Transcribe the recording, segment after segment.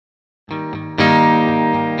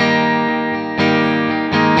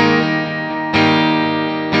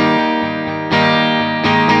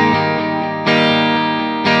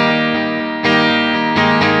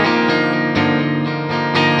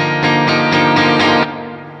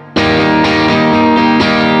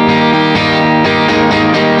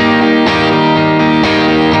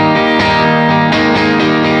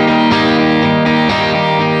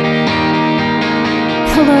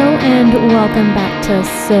Welcome back to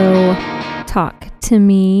So Talk to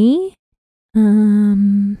Me.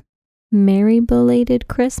 Merry belated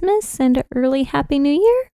Christmas and an early Happy New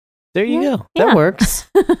Year. There you go. That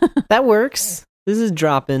works. That works. This is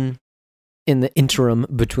dropping in the interim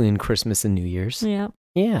between Christmas and New Year's. Yeah.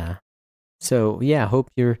 Yeah. So, yeah, hope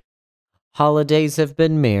your holidays have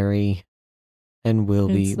been merry and will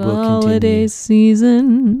the continue. holiday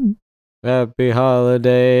season. Happy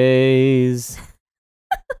holidays.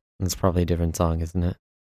 It's probably a different song, isn't it?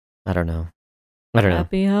 I don't know.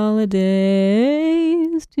 Happy holidays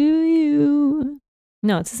to you.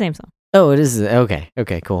 No, it's the same song. Oh, it is. Okay,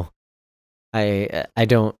 cool. I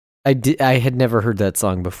had never heard that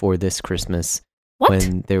song before this Christmas. What?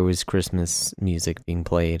 When there was Christmas music being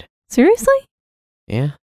played. Seriously?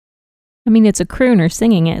 Yeah. I mean, it's a crooner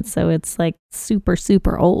singing it, so it's like super,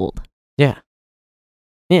 super old. Yeah.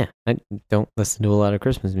 Yeah, I don't listen to a lot of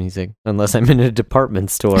Christmas music unless I'm in a department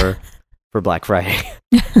store for Black Friday.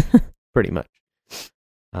 Pretty much.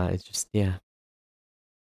 It's just, yeah.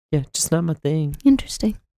 Yeah, just not my thing.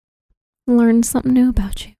 Interesting. Learned something new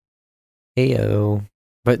about you. Heyo.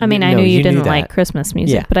 But I mean, I no, knew you didn't that. like Christmas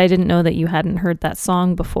music, Yeah. but I didn't know that you hadn't heard that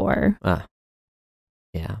song before.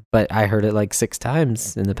 Yeah, but I heard it like 6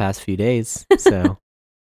 times in the past few days. So,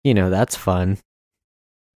 that's fun.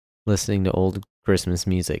 Listening to old Christmas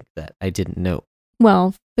music that I didn't know.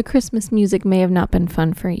 Well, the Christmas music may have not been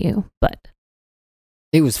fun for you, but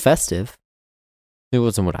It was festive. It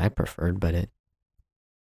wasn't what I preferred, but it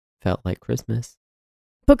felt like Christmas.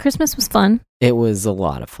 But Christmas was fun. It was a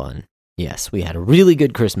lot of fun. Yes, we had a really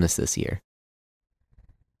good Christmas this year.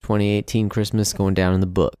 2018 Christmas going down in the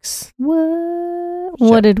books.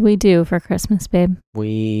 What did we do for Christmas, babe?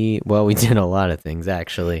 We did a lot of things,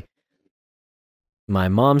 actually. My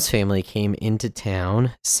mom's family came into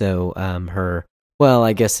town, so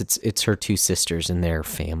I guess it's her 2 sisters and their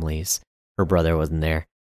families. Her brother wasn't there,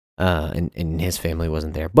 and his family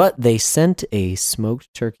wasn't there. But they sent a smoked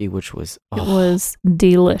turkey, which was... It was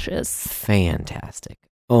delicious. Fantastic.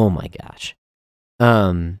 Oh my gosh.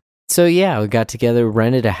 So yeah, we got together,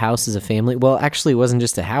 rented a house as a family. Well, actually, it wasn't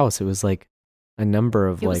just a house. It was like a number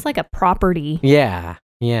of It was like a property. Yeah.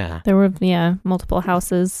 There were, multiple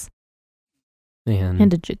houses.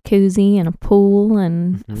 And a jacuzzi and a pool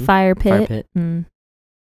and a fire pit and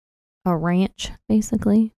a ranch,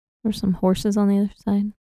 basically. There's some horses on the other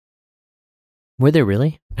side. Were there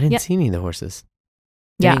really? I didn't Yep. see any of the horses.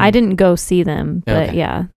 Yeah, Dang. I didn't go see them, but Okay.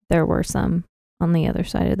 yeah, there were some on the other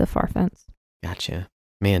side of the far fence. Gotcha.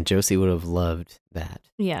 Man, Josie would have loved that.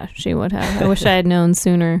 Yeah, she would have. I wish I had known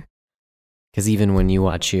sooner. Because even when you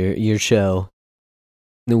watch your show,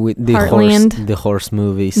 the Heartland. horse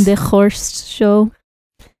movies. The horse show.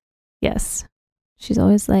 Yes. She's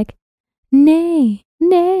always like, nay,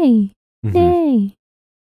 nay, Mhm. nay,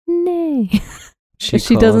 nay. She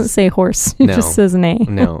calls- doesn't say horse. She No. just says nay.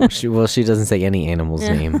 No, she doesn't say any animal's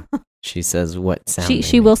Yeah. name. She says what sound. She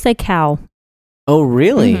they will make. say cow. Oh,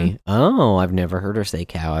 really? Mhm. Oh, I've never heard her say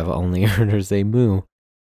cow. I've only heard her say moo,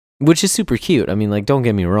 which is super cute. I mean, like, don't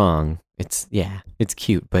get me wrong. It's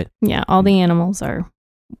cute, but Yeah, all the animals are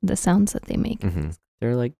the sounds that they make.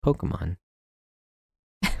 they're like Pokemon.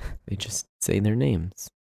 They just say their names.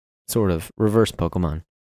 Sort of reverse Pokemon.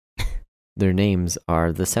 Their names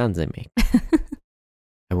are the sounds they make.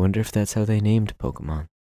 I wonder if that's how they named Pokemon.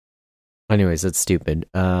 Anyways, that's stupid.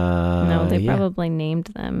 No, they yeah. probably named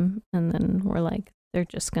them and then were like, they're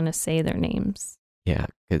just going to say their names Yeah,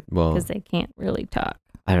 well, because they can't really talk.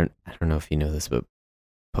 I don't know if you know this, but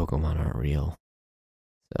Pokemon aren't real.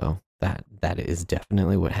 So that is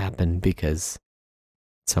definitely what happened because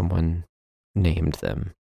someone named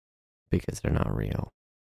them because they're not real.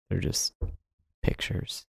 They're just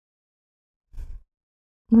pictures.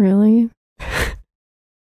 Really?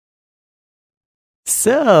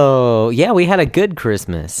 So, yeah, we had a good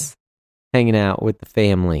Christmas hanging out with the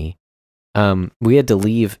family. We had to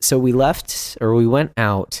leave. So we went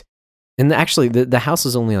out. And actually, the house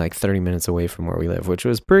was only like 30 minutes away from where we live, which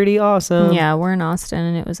was pretty awesome. Yeah, we're in Austin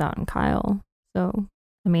and it was out in Kyle. So,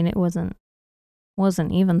 I mean, it wasn't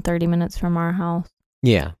even 30 minutes from our house.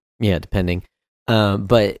 Yeah, depending.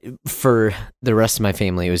 But for the rest of my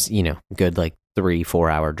family, it was, good like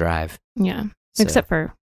 3-4 hour drive. Yeah, So- except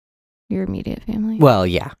for your immediate family. Well,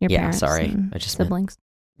 yeah. Your Yeah, parents sorry. and I just meant siblings.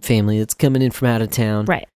 family that's coming in from out of town.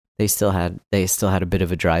 Right. They still had a bit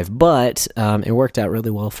of a drive, but it worked out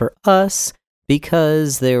really well for us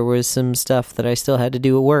because there was some stuff that I still had to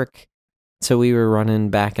do at work. So we were running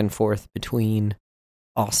back and forth between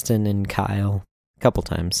Austin and Kyle a couple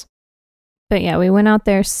times. But yeah, we went out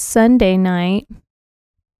there Sunday night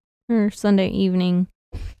or Sunday evening,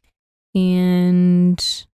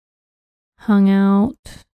 and hung out.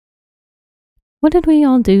 What did we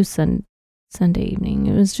all do Sunday evening?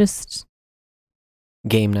 It was just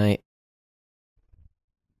game night.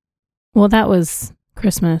 Well, that was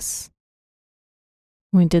Christmas.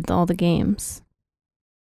 We did all the games.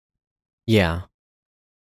 Yeah.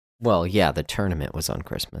 Well, yeah, the tournament was on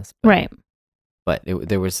Christmas. Right. But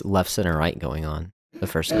there was left, center, right going on the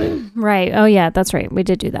first night. Right. Oh, yeah, that's right. We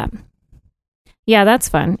did do that. Yeah, that's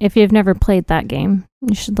fun. If you've never played that game,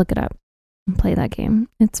 you should look it up and play that game.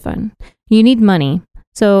 It's fun. You need money.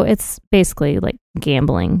 So it's basically like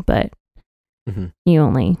gambling, but you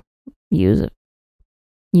only use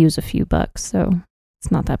a few bucks. So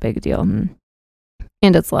it's not that big a deal. And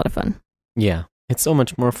it's a lot of fun. Yeah. It's so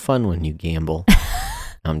much more fun when you gamble.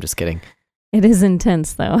 I'm just kidding. It is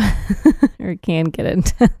intense, though. Or it can get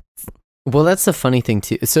intense. Well, that's the funny thing,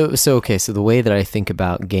 too. So the way that I think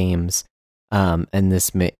about games, and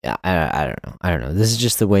this I don't know. This is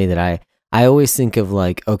just the way that I always think of,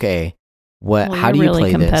 like, okay, how do you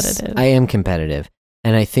play this? I am competitive.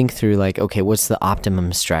 And I think through, like, okay, what's the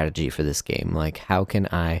optimum strategy for this game? Like, how can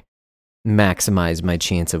I maximize my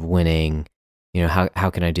chance of winning? You know, how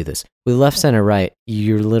can I do this? With left, center, right,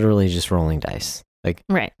 you're literally just rolling dice. Like,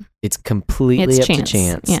 right. It's completely up to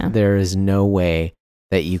chance. Yeah. There is no way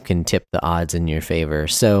that you can tip the odds in your favor.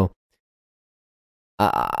 So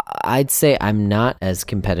I'd say I'm not as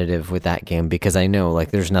competitive with that game because I know,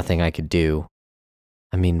 like, there's nothing I could do.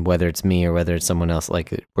 I mean, whether it's me or whether it's someone else,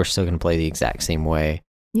 like, we're still going to play the exact same way.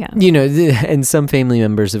 Yeah. You know, and some family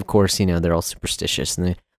members, of course, you know, they're all superstitious and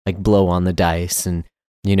they, like, blow on the dice and,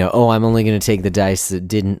 you know, oh, I'm only going to take the dice that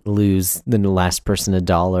didn't lose the last person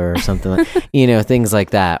 $1 or something like, you know, things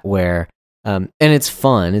like that where, and it's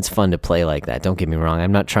fun. It's fun to play like that. Don't get me wrong.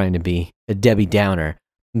 I'm not trying to be a Debbie Downer,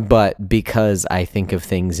 but because I think of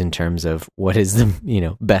things in terms of what is the, you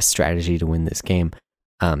know, best strategy to win this game.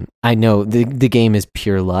 I know the game is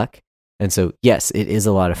pure luck. And so, yes, it is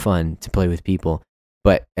a lot of fun to play with people,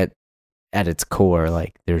 but at its core,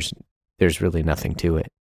 like, there's really nothing to it.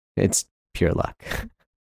 It's pure luck.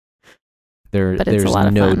 There's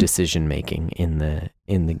no decision making in the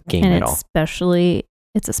game and at all.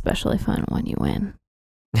 It's especially fun when you win,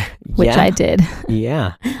 which I did.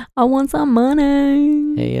 Yeah, I want some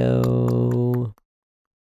money. Heyo!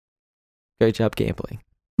 Great job gambling.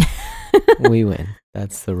 We win.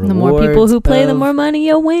 That's the reward. The more people who play, the more money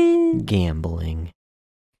you win. Gambling.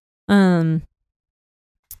 So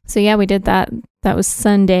yeah, we did that. That was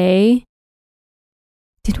Sunday.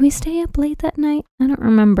 Did we stay up late that night? I don't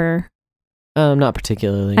remember. Not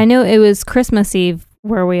particularly. I know it was Christmas Eve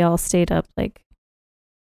where we all stayed up like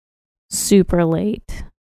super late.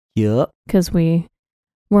 Yep. Because we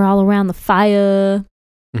were all around the fire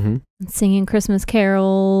and singing Christmas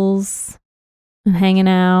carols and hanging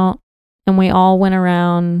out. And we all went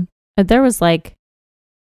around. There was like,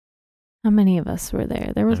 how many of us were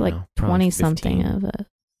there? There was like 20-something of us.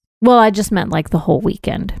 Well, I just meant like the whole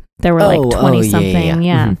weekend. There were like 20-something.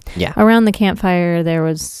 Yeah. Mm-hmm. Yeah. Around the campfire, there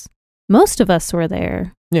was, most of us were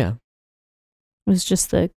there. Yeah. It was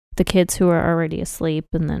just the kids who were already asleep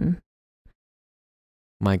and then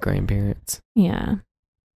my grandparents. Yeah.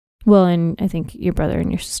 Well, and I think your brother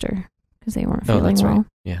and your sister, because they weren't feeling well. Right.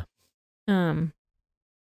 Yeah.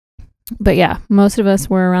 But yeah, most of us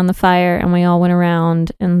were around the fire and we all went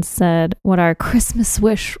around and said what our Christmas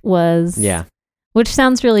wish was. Yeah. Which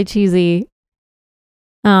sounds really cheesy.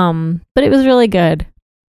 But it was really good.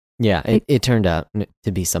 Yeah, it turned out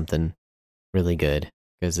to be something really good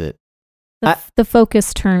because the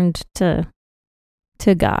focus turned to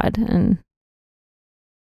God, and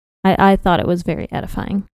I thought it was very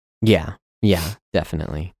edifying. Yeah,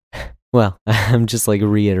 definitely. Well, I'm just like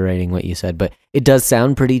reiterating what you said, but it does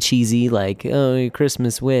sound pretty cheesy, like, oh, your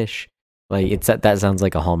Christmas wish. Like that sounds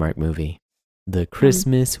like a Hallmark movie. The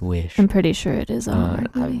Christmas Wish. I'm pretty sure it is a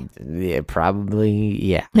Hallmark movie. Yeah, probably,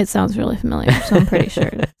 yeah. It sounds really familiar, so I'm pretty sure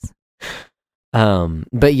it is.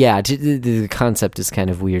 But yeah, the concept is kind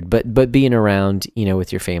of weird. But being around, you know,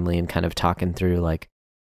 with your family and kind of talking through like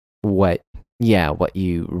what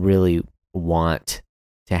you really want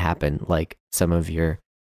to happen, like some of your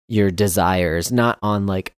desires, not on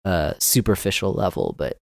like a superficial level,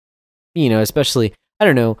 but you know, especially, I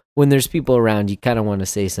don't know, when there's people around, you kind of want to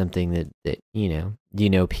say something that you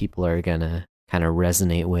know people are gonna kind of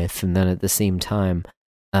resonate with, and then at the same time,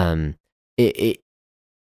 it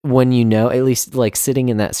when you know, at least like sitting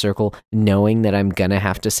in that circle, knowing that I'm gonna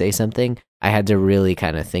have to say something, I had to really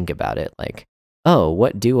kind of think about it, like, oh,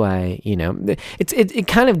 what do I, you know, it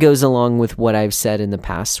kind of goes along with what I've said in the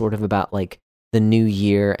past, sort of about like the new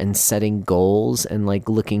year and setting goals and like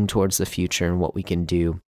looking towards the future and what we can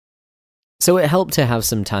do. So it helped to have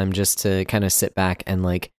some time just to kind of sit back and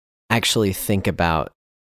like actually think about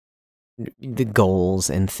the goals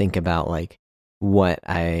and think about like what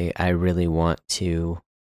I really want to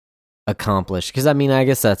accomplish. Because I mean, I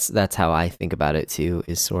guess that's how I think about it too,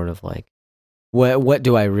 is sort of like what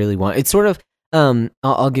do I really want? It's sort of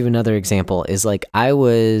I'll give another example, is like I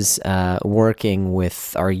was working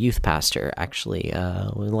with our youth pastor actually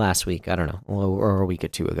last week, I don't know, or a week or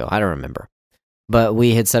two ago, I don't remember. But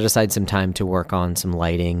we had set aside some time to work on some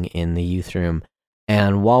lighting in the youth room.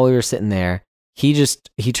 And while we were sitting there, he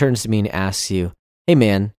turns to me and asks you, "Hey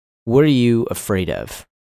man, what are you afraid of?"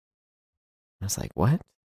 I was like, "What?"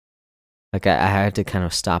 Like I had to kind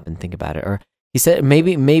of stop and think about it. Or he said,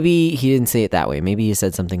 maybe he didn't say it that way. Maybe he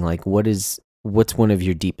said something like, what's one of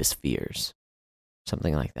your deepest fears?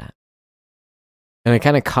 Something like that. And it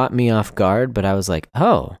kind of caught me off guard, but I was like,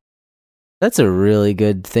 oh, that's a really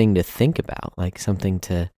good thing to think about. Like something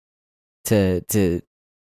to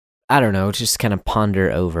I don't know, just kind of ponder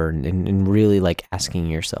over and really like asking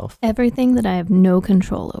yourself. Everything that I have no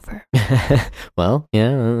control over. Well,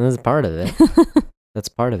 yeah, that's part of it. That's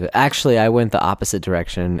part of it. Actually, I went the opposite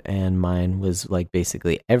direction, and mine was like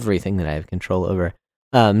basically everything that I have control over.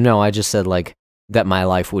 No, I just said like that my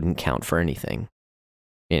life wouldn't count for anything.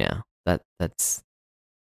 You know, that's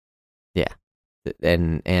yeah.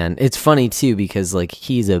 And it's funny too, because like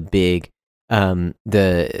he's a big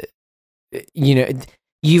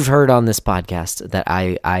you've heard on this podcast that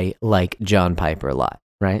I like John Piper a lot,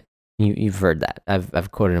 right? You've heard that.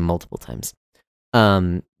 I've quoted him multiple times.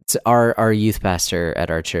 So our youth pastor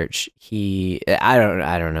at our church, I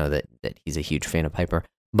don't know that he's a huge fan of Piper,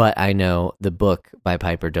 but I know the book by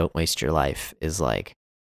Piper, Don't Waste Your Life, is like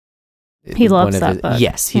he loves that book.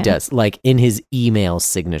 Yes, he does. Like in his email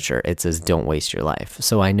signature, it says "Don't waste your life."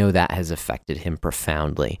 So I know that has affected him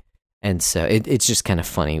profoundly, and so it's just kind of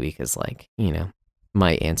funny because like, you know,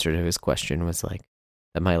 my answer to his question was like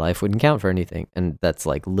that my life wouldn't count for anything, and that's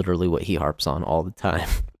like literally what he harps on all the time.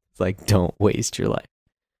 It's like, don't waste your life.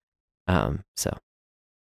 So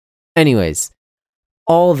anyways,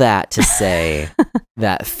 all that to say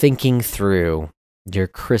that thinking through your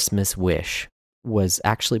Christmas wish was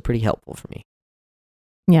actually pretty helpful for me.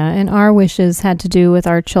 Yeah, and our wishes had to do with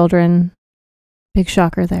our children. Big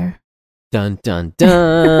shocker there. Dun, dun,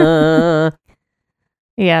 dun.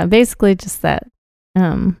 Yeah, basically just that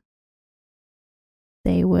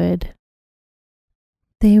they would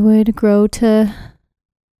grow to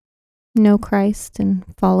know Christ and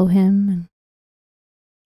follow him and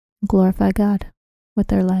glorify God with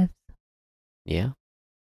their lives. Yeah.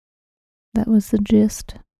 That was the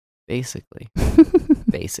gist. Basically.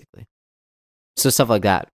 So stuff like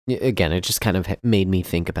that. Again, it just kind of made me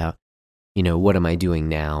think about, you know, what am I doing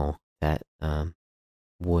now that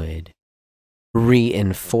would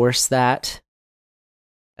reinforce that,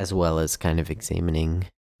 as well as kind of examining,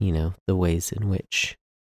 you know, the ways in which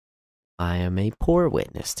I am a poor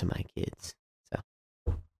witness to my kids. So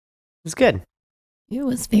it was good. It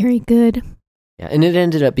was very good. Yeah, and it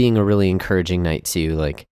ended up being a really encouraging night too,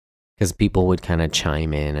 like, because people would kind of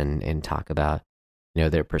chime in and talk about, you know,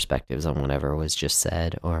 their perspectives on whatever was just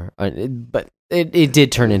said, but it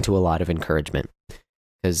did turn into a lot of encouragement,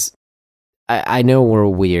 because I know we're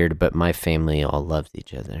weird, but my family all loves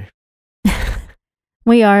each other.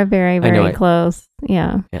 We are very, very close.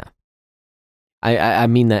 Yeah. Yeah. I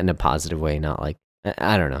mean that in a positive way, not like,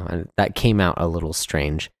 I don't know. That came out a little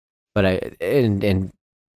strange, but and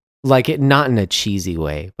like it, not in a cheesy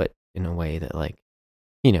way, but in a way that like,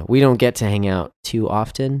 you know, we don't get to hang out too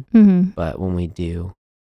often, but when we do,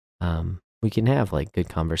 we can have like good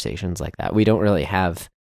conversations like that. We don't really have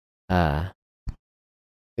like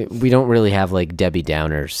Debbie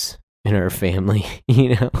Downers in our family,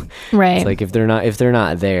 you know? Right. It's like if they're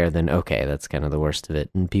not there, then okay, that's kind of the worst of it.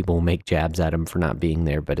 And people make jabs at them for not being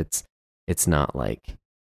there, but it's not like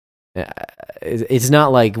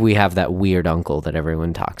we have that weird uncle that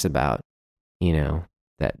everyone talks about, you know,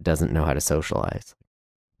 that doesn't know how to socialize.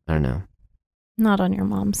 I don't know. Not on your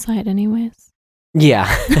mom's side anyways.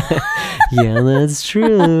 Yeah. Yeah, that's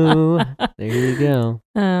true. There you go.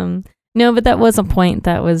 No, but that was a point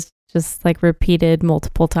that was just like repeated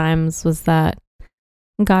multiple times, was that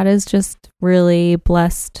God has just really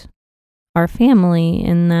blessed our family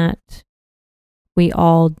in that we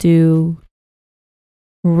all do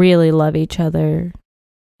really love each other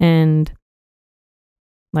and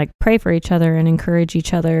like pray for each other and encourage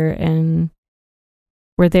each other, and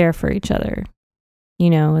we're there for each other, you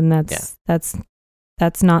know, and that's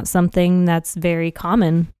not something that's very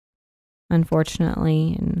common,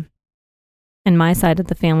 unfortunately. And my side of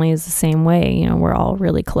the family is the same way. You know, we're all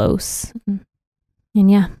really close.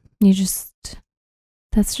 And yeah, you just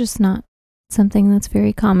that's just not something that's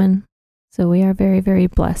very common. So we are very, very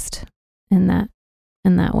blessed in that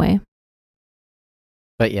way.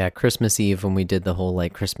 But yeah, Christmas Eve, when we did the whole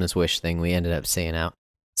like Christmas wish thing, we ended up staying out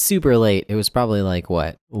super late. It was probably like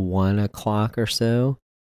 1 o'clock or so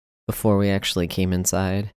before we actually came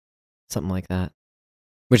inside, something like that,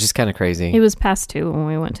 which is kind of crazy. It was past 2 when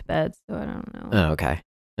we went to bed, so I don't know. Oh,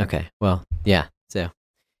 okay. Well, yeah. So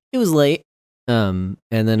it was late. And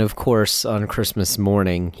then of course on Christmas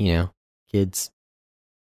morning, kids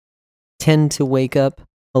tend to wake up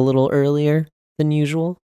a little earlier than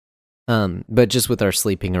usual. But just with our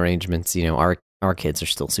sleeping arrangements, our kids are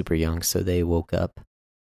still super young, so they woke up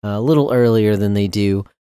a little earlier than they do.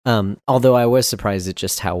 Although I was surprised at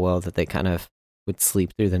just how well that they kind of would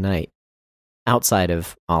sleep through the night, outside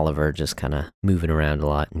of Oliver just kind of moving around a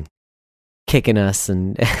lot and kicking us.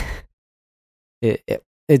 And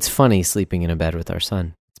it's funny sleeping in a bed with our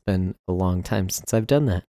son. It's been a long time since I've done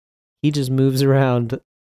that. He just moves around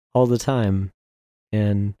all the time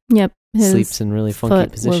and sleeps in really funky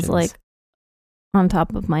positions. Was like on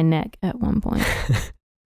top of my neck at one point.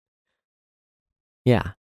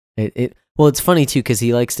 Yeah. Well, it's funny too, because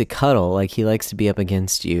he likes to cuddle, like he likes to be up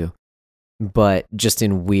against you, but just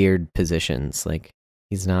in weird positions. Like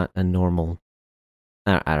he's not a normal,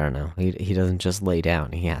 I don't know. He doesn't just lay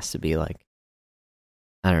down. He has to be like,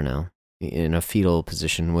 I don't know, in a fetal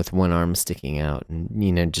position with one arm sticking out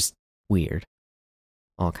and, just weird.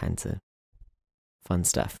 All kinds of fun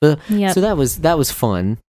stuff. So that was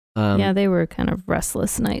fun. They were kind of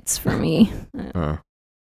restless nights for me.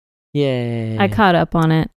 Yay. I caught up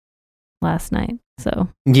on it last night, so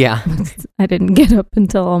yeah. I didn't get up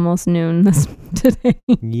until almost noon today.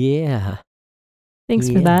 Yeah. Thanks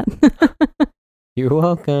for that. You're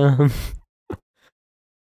welcome.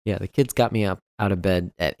 Yeah, the kids got me up out of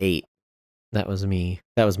bed at 8. That was me.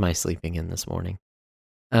 That was my sleeping in this morning.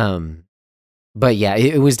 But yeah,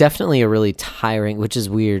 it was definitely a really tiring, which is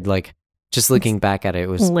weird. Like just looking back at it, it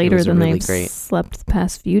was later than really they've great. Slept the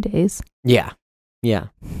past few days. Yeah.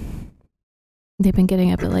 They've been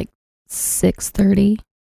getting up at like 6:30,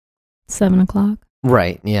 7 o'clock.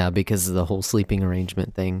 Right. Yeah, because of the whole sleeping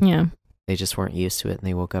arrangement thing. Yeah, they just weren't used to it, and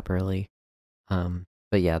they woke up early.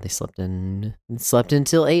 But yeah, they slept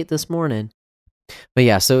until 8 this morning. But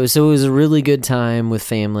yeah, so it was a really good time with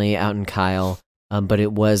family out in Kyle. But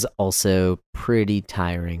it was also pretty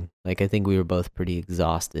tiring. Like I think we were both pretty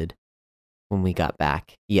exhausted when we got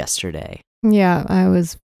back yesterday. Yeah, I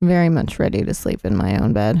was very much ready to sleep in my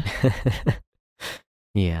own bed.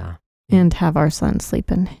 Yeah. And have our son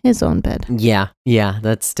sleep in his own bed. Yeah,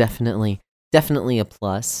 that's definitely a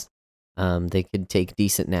plus. They could take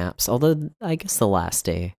decent naps, although I guess the last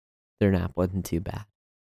day their nap wasn't too bad.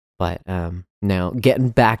 But now getting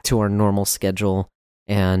back to our normal schedule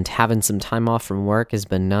and having some time off from work has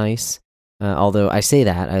been nice. Although I say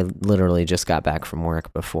that, I literally just got back from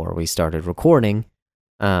work before we started recording,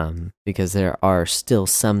 because there are still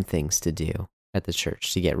some things to do at the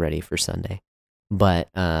church to get ready for Sunday. But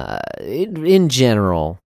in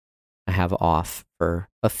general, I have off for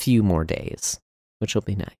a few more days, which will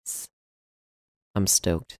be nice. I'm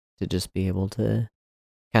stoked to just be able to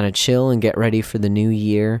kind of chill and get ready for the new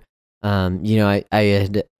year. I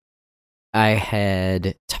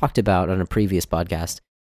had talked about on a previous podcast,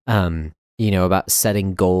 about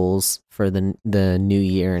setting goals for the new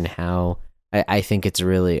year and how I think it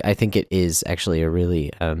is actually a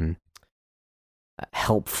really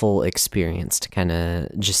helpful experience to kind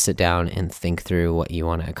of just sit down and think through what you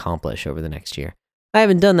want to accomplish over the next year. I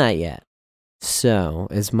haven't done that yet. So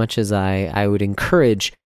as much as I would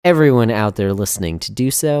encourage everyone out there listening to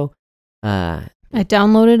do so, I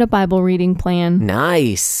downloaded a Bible reading plan.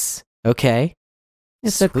 Nice. Okay.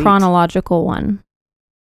 It's Sweet. a chronological one.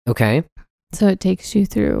 Okay. So it takes you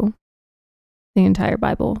through the entire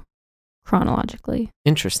Bible chronologically.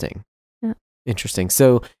 Interesting. Yeah. Interesting.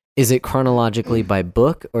 So is it chronologically by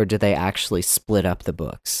book, or do they actually split up the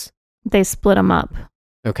books? They split them up.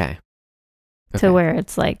 Okay. To where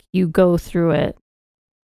it's like you go through it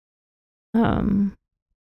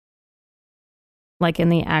like in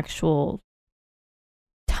the actual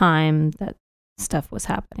time that stuff was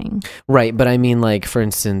happening. Right, but I mean, like, for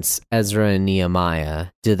instance, Ezra and Nehemiah,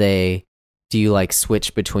 do you like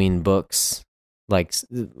switch between books? Like,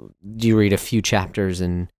 do you read a few chapters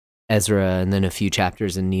in Ezra and then a few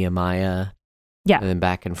chapters in Nehemiah? Yeah. And then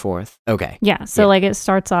back and forth? Okay. Yeah, so like it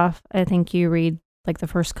starts off, I think you read like the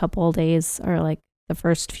first couple of days or like the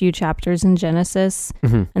first few chapters in Genesis,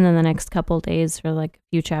 mm-hmm. and then the next couple of days are like a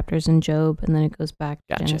few chapters in Job, and then it goes back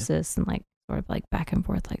to Genesis and like sort of like back and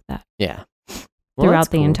forth like that. Yeah. Well,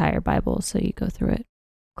 throughout the entire Bible, so you go through it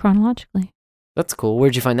chronologically. That's cool.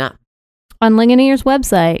 Where'd you find that? On Ligonier's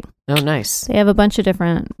website. Oh, nice. They have a bunch of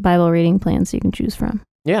different Bible reading plans you can choose from.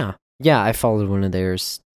 Yeah. Yeah, I followed one of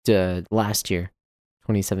theirs last year,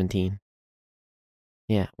 2017.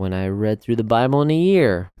 Yeah, when I read through the Bible in a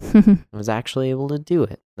year, I was actually able to do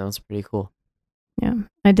it. That was pretty cool. Yeah,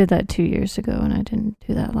 I did that 2 years ago, and I didn't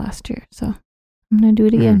do that last year, so I'm going to do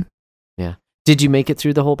it again. Yeah. Did you make it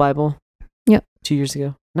through the whole Bible? Yep. 2 years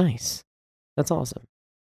ago? Nice. That's awesome.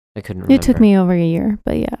 I couldn't remember. It took me over a year,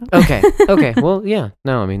 but yeah. Okay. Well, yeah.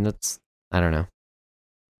 No, I mean, I don't know.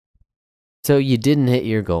 So you didn't hit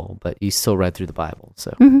your goal, but you still read through the Bible.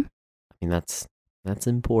 So, I mean, that's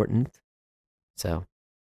important. So,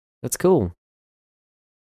 that's cool.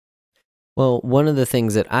 Well, one of the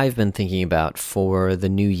things that I've been thinking about for the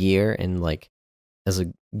new year and like as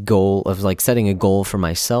a goal of like setting a goal for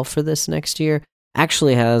myself for this next year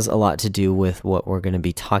actually has a lot to do with what we're going to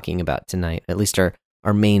be talking about tonight, at least our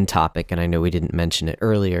main topic. And I know we didn't mention it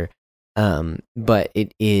earlier, but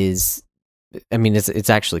it is, I mean, it's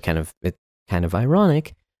actually kind of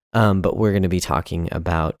ironic, but we're going to be talking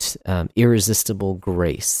about irresistible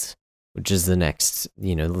grace, which is the next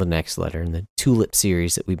letter in the Tulip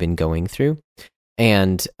series that we've been going through.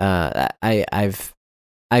 And I've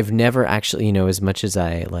never actually, as much as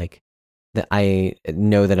I like that, I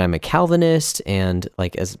know that I'm a Calvinist, and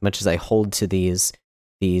like as much as I hold to these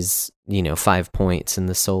 5 points and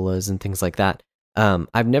the solas and things like that,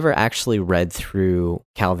 I've never actually read through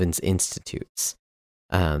Calvin's Institutes.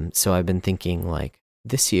 So I've been thinking like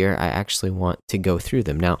this year I actually want to go through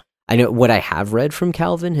them. Now, I know what I have read from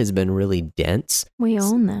Calvin has been really dense. We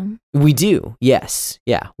own them. We do, yes.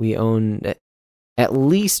 Yeah, we own at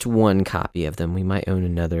least one copy of them. We might own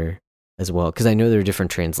another as well, because I know there are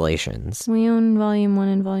different translations. We own volume 1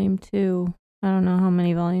 and volume 2. I don't know how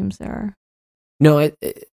many volumes there are. No,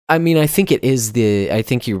 I mean, I think I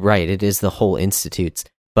think you're right. It is the whole Institutes,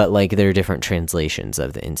 but like there are different translations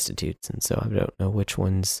of the Institutes, and so I don't know which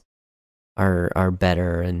ones are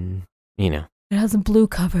better, and It has a blue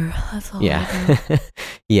cover. That's all.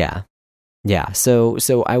 Yeah. Yeah. So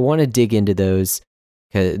I want to dig into those,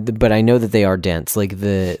 but I know that they are dense. Like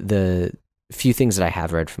the few things that I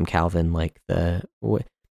have read from Calvin, like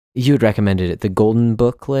you had recommended it, the Golden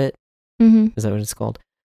Booklet. Mm-hmm. Is that what it's called?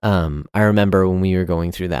 I remember when we were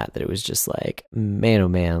going through that it was just like, man, oh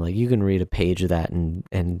man, like you can read a page of that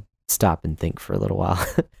and stop and think for a little while.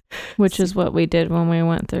 Which is what we did when we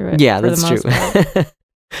went through it. Yeah, that's true.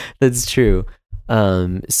 That's true.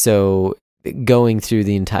 So going through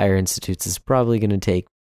the entire Institutes is probably going to take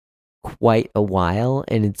quite a while,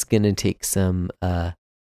 and it's going to take some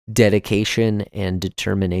dedication and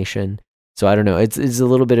determination. So I don't know. It's a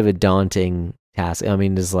little bit of a daunting task. I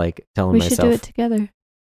mean, just like telling myself, we should do it together.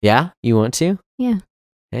 Yeah, you want to? Yeah.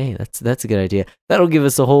 Hey, that's a good idea. That'll give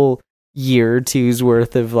us a whole year or two's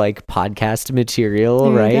worth of like podcast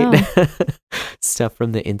material, right? Stuff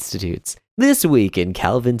from the Institutes. This week in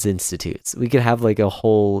Calvin's Institutes. We could have like a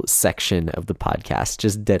whole section of the podcast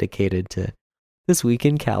just dedicated to This Week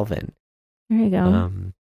in Calvin. There you go.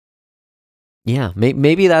 Yeah,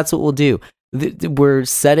 maybe that's what we'll do. We're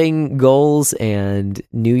setting goals and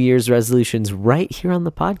New Year's resolutions right here on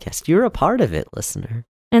the podcast. You're a part of it, listener.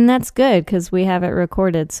 And that's good because we have it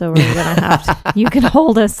recorded, so we're going to have to, you can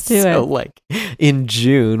hold us to it. So like in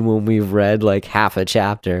June when we've read like half a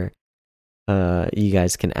chapter, you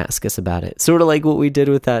guys can ask us about it. Sort of like what we did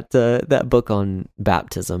with that book on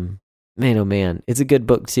baptism. Man, oh man, it's a good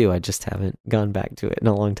book too. I just haven't gone back to it in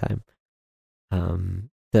a long time.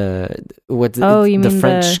 The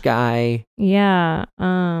French guy? Yeah.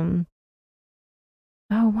 Oh,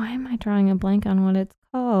 why am I drawing a blank on what it's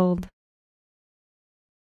called?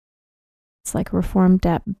 It's like Reformed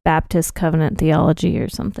Baptist Covenant Theology or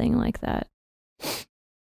something like that.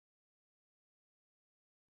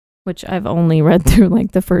 Which I've only read through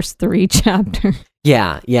like the first 3 chapters.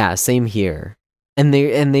 Yeah, same here. And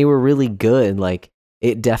they were really good. Like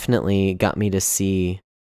it definitely got me to see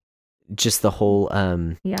just the whole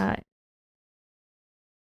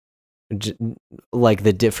like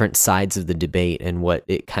the different sides of the debate and what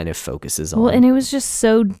it kind of focuses on. Well, and it was just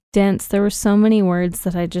so dense. There were so many words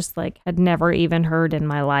that I just like had never even heard in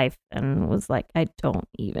my life, and was like, I don't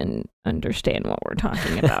even understand what we're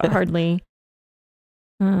talking about. Hardly.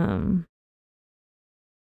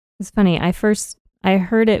 It's funny. I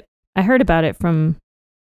heard about it from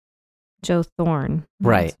Joe Thorne.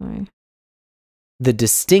 Right. The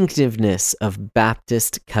distinctiveness of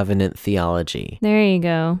Baptist covenant theology. There you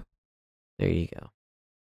go.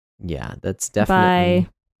 Yeah, that's definitely by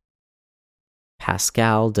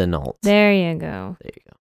Pascal Denault. There you go.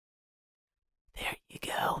 you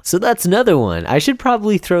go. So that's another one. I should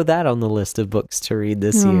probably throw that on the list of books to read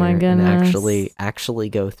this year. My goodness. And actually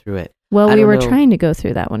go through it. Well, I we don't were know. trying to go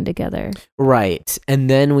through that one together. Right. And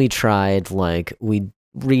then we tried, like, we'd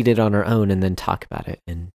read it on our own and then talk about it.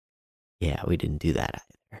 And yeah, we didn't do that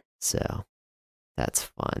either. So that's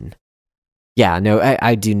fun. Yeah, no,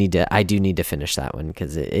 I do need to finish that one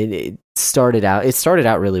because it started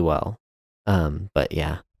out really well. But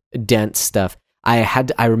yeah, dense stuff.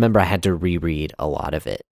 I remember I had to reread a lot of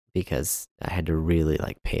it because I had to really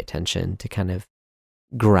like pay attention to kind of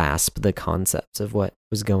grasp the concepts of what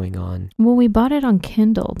was going on. Well, we bought it on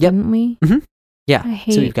Kindle, Yep. didn't we? Mm-hmm. Yeah, I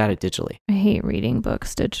so you've got it digitally. I hate reading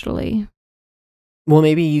books digitally. Well,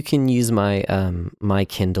 maybe you can use my my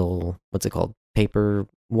Kindle. What's it called?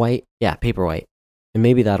 Paperwhite. Yeah, Paperwhite, and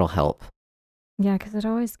maybe that'll help. Yeah, because it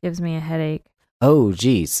always gives me a headache. Oh,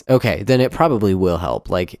 geez. Okay, then it probably will help.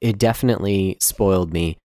 Like, it definitely spoiled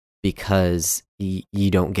me because you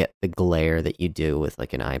don't get the glare that you do with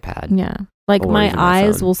like an iPad. Yeah, like Or my even my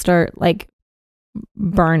eyes phone. will start like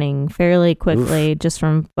burning fairly quickly just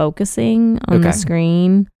from focusing on the Okay.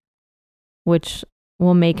 screen, which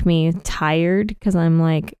will make me tired because I'm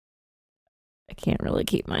like, I can't really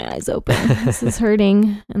keep my eyes open. This is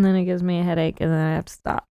hurting, and then it gives me a headache, and then I have to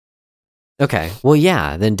stop. Okay. Well,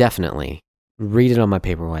 yeah, then definitely read it on my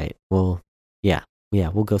Paperwhite. Well, yeah,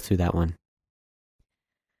 we'll go through that one.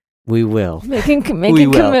 We will. Making We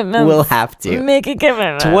will. commitments. We'll have to. Making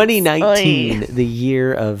commitments. 2019, the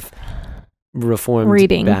year of Reformed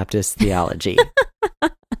Reading. Baptist theology.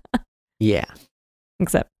 Yeah.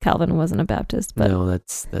 Except Calvin wasn't a Baptist, but No,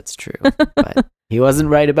 that's true. But he wasn't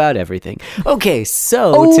right about everything. Okay,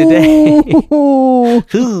 so Oh. today.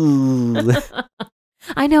 Ooh.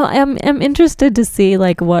 I know. I'm interested to see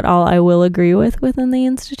like what all I will agree with within the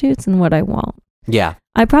institutes and what I won't. Yeah.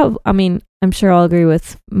 I'm sure I'll agree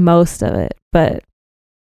with most of it, but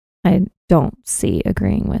I don't see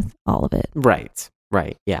agreeing with all of it. Right.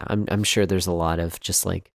 Yeah. I'm sure there's a lot of just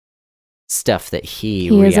like stuff that he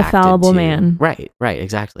He is a reacted fallible to. man. Right,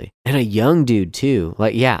 exactly. And a young dude too.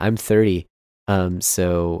 Like, yeah, I'm 30.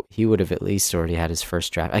 So he would have at least already had his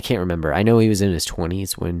first draft. I can't remember. I know he was in his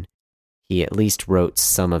 20s when he at least wrote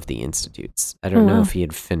some of the institutes. I don't know wow. if he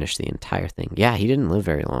had finished the entire thing. Yeah, he didn't live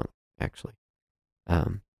very long, actually.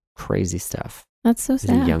 Crazy stuff. That's so He's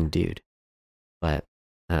sad. a young dude. But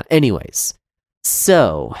anyways,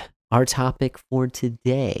 so our topic for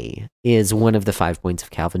today is one of the 5 points of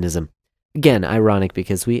Calvinism. Again, ironic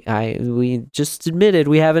because we just admitted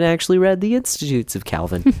we haven't actually read the Institutes of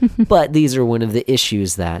Calvin, but these are one of the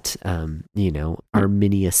issues that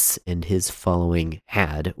Arminius and his following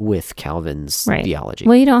had with Calvin's Right. theology.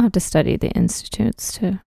 Well, you don't have to study the institutes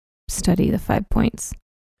to study the 5 points,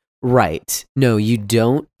 Right? No, you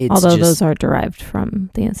don't. It's although just, those are derived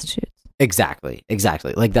from the institutes. Exactly.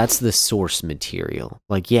 Like that's the source material.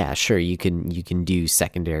 Like, yeah, sure, you can do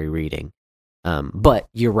secondary reading. But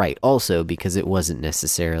you're right also because it wasn't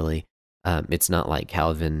necessarily it's not like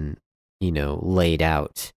Calvin, laid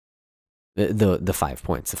out the 5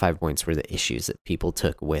 points. The 5 points were the issues that people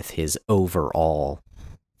took with his overall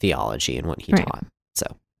theology and what he Right. taught.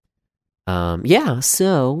 So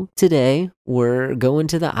so today we're going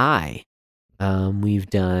to the I. We've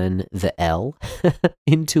done the L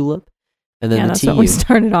in TULIP. And then Yeah, the that's TU. what we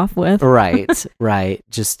started off with. Right.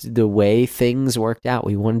 Just the way things worked out.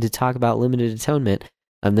 We wanted to talk about limited atonement.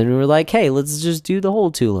 And then we were like, hey, let's just do the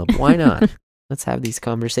whole TULIP. Why not? Let's have these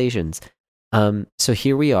conversations. So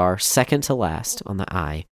here we are, second to last on the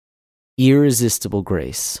I. Irresistible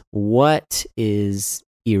grace. What is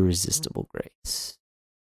irresistible grace?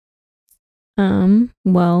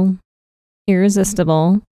 Well,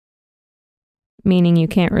 irresistible, meaning you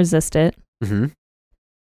can't resist it. Mm-hmm.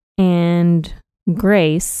 And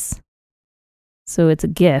grace, so it's a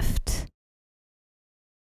gift.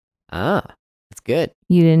 Ah, that's good.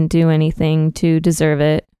 You didn't do anything to deserve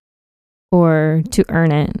it or to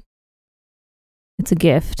earn it. It's a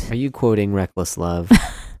gift. Are you quoting Reckless Love?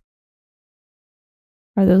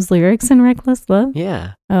 Are those lyrics in Reckless Love?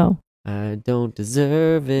 Yeah. Oh, I don't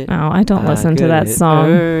deserve it. oh, I don't I listen to that couldn't song,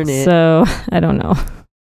 earn it. so I don't know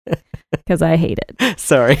because I hate it.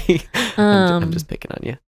 Sorry. I'm Um, just picking on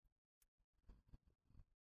you.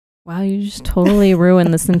 Wow, you just totally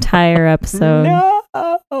ruined this entire episode.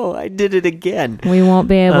 No, I did it again. We won't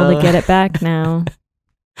be able to get it back now.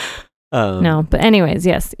 No, but anyways,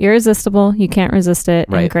 yes, irresistible. You can't resist it.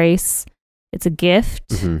 Right. And grace, it's a gift.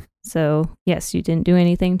 Mhm, So, yes, you didn't do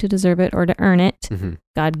anything to deserve it or to earn it. mhm,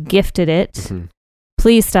 God gifted it. mhm.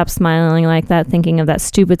 Please stop smiling like that, thinking of that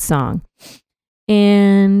stupid song.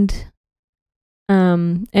 And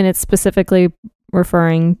it's specifically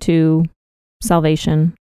referring to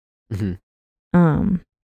salvation, Mhm.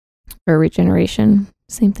 or regeneration,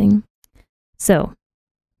 same thing. So,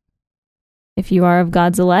 if you are of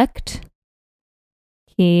God's elect,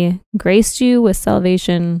 He graced you with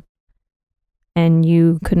salvation and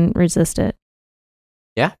you couldn't resist it.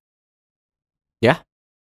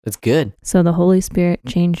 That's good. So the Holy Spirit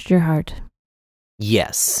changed your heart.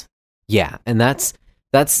 Yes. Yeah. And that's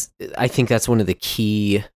I think that's one of the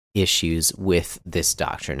key issues with this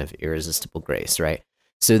doctrine of irresistible grace, right?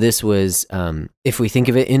 So this was, if we think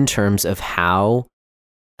of it in terms of how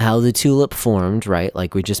the tulip formed, right?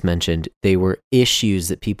 Like we just mentioned, they were issues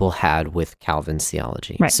that people had with Calvin's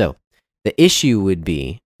theology. Right. So the issue would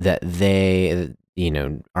be that they,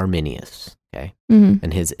 Arminius, okay,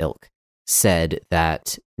 and his ilk said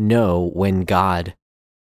that no, when God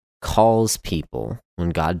calls people, when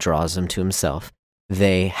God draws them to himself,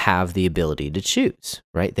 they have the ability to choose,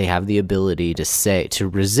 right? They have the ability to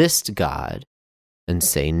resist God and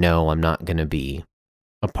say, no, I'm not going to be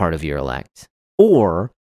a part of your elect.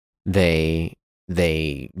 Or they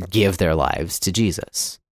give their lives to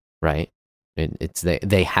Jesus, right?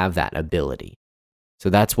 They have that ability. So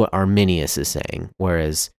that's what Arminius is saying,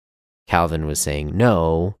 whereas Calvin was saying,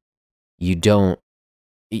 no, you're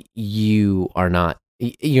not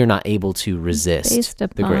able to resist Based the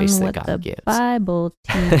upon grace that what God the gives. Bible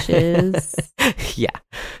teaches.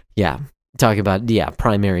 Yeah. Talking about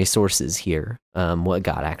primary sources here, what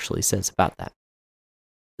God actually says about that.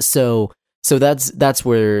 So that's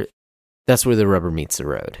where the rubber meets the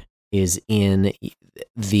road, is in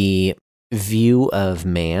the view of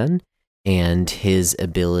man and his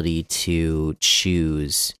ability to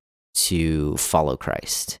choose to follow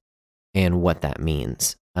Christ and what that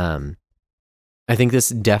means. I think this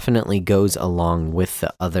definitely goes along with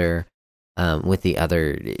the other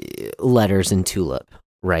letters in Tulip,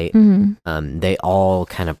 right? They all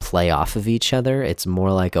kind of play off of each other. It's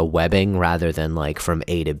more like a webbing rather than like from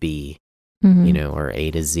A to B, or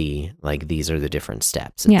A to Z. Like these are the different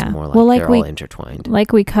steps. It's more like they're all intertwined.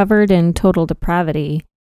 Like we covered in Total Depravity,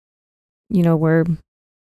 we're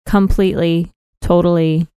completely,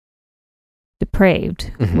 totally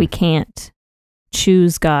depraved. We can't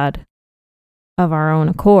choose God of our own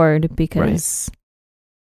accord because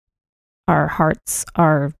our hearts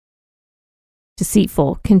are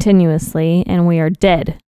deceitful continuously and we are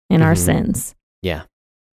dead in our sins. Yeah.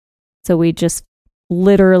 So we just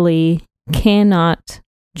literally cannot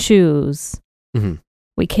choose.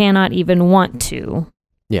 We cannot even want to.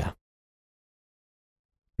 Yeah.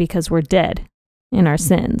 Because we're dead in our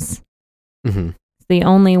sins. The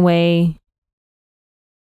only way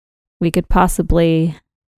we could possibly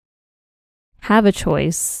have a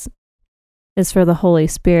choice is for the Holy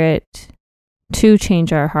Spirit to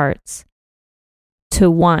change our hearts to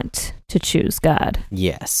want to choose God.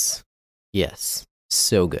 Yes.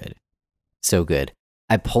 So good.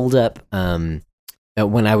 I pulled up, when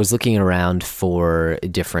I was looking around for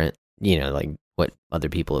different, like what other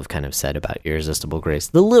people have kind of said about irresistible grace,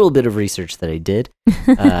 the little bit of research that I did,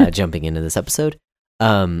 jumping into this episode,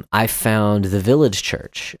 I found the Village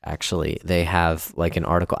Church. Actually, they have like an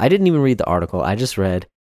article. I didn't even read the article. I just read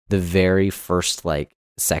the very first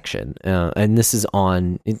section, and this is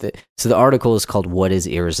on. So the article is called "What is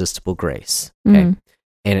Irresistible Grace?" Okay,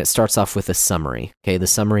 and it starts off with a summary. Okay, the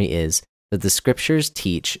summary is that the Scriptures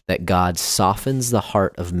teach that God softens the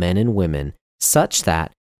heart of men and women such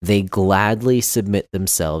that they gladly submit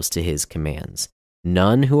themselves to His commands.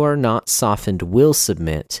 None who are not softened will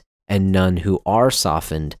submit, and none who are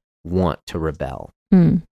softened want to rebel.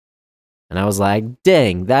 And I was like,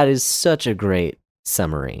 dang, that is such a great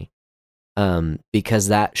summary. Because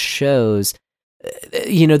that shows,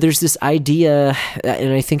 there's this idea,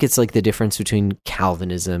 and I think it's like the difference between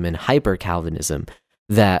Calvinism and hyper-Calvinism,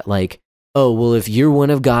 that oh, well, if you're one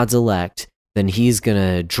of God's elect, then he's going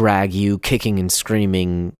to drag you kicking and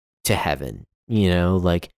screaming to heaven.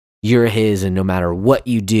 You're his, and no matter what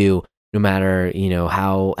you do, no matter,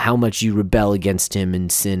 how much you rebel against him and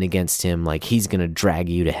sin against him, he's going to drag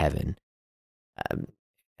you to heaven.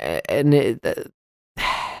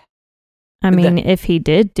 If he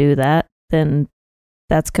did do that, then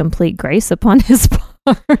that's complete grace upon his part.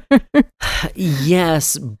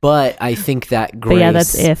 Yes, but I think that grace...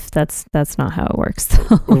 But that's not how it works,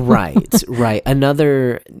 though. Right.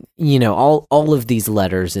 Another, all of these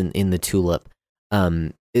letters in the Tulip,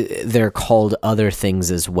 they're called other things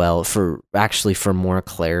as well for more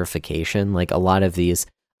clarification. A lot of these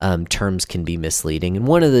terms can be misleading, and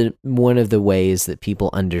one of the ways that people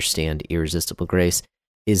understand irresistible grace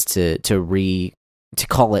is to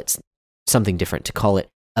call it something different, to call it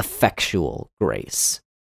effectual grace.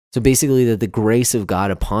 So basically that the grace of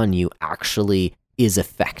God upon you actually is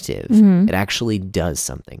effective. Mhm. It actually does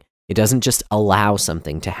something. It doesn't just allow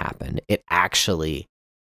something to happen. It actually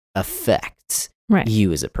affects Right.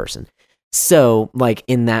 you as a person. So, like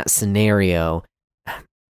in that scenario,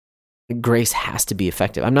 grace has to be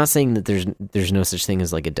effective. I'm not saying that there's no such thing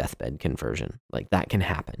as like a deathbed conversion. Like that can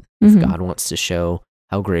happen. If Mhm. God wants to show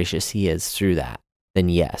how gracious he is through that, then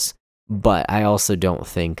yes. But I also don't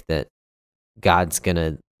think that God's going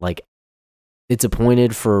to like it's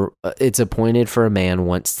appointed for a man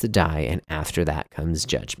once to die, and after that comes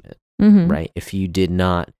judgment, Mhm. right? If you did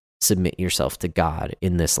not submit yourself to God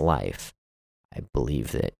in this life, I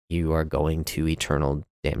believe that you are going to eternal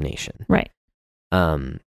damnation. Right.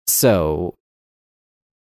 So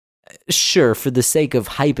sure, for the sake of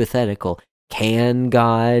hypothetical, can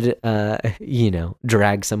God,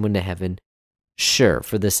 drag someone to heaven? Sure,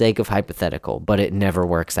 for the sake of hypothetical, but it never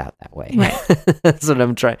works out that way. Right. That's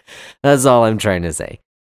all I'm trying to say.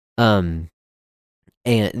 And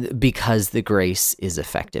because the grace is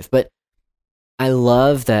effective. But I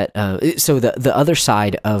love that. So the other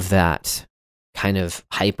side of that kind of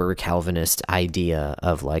hyper Calvinist idea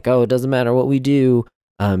of like, oh, it doesn't matter what we do,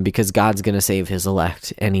 because God's going to save his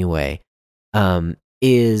elect anyway,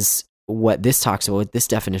 is what this talks about. What this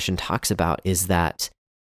definition talks about is that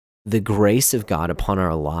the grace of God upon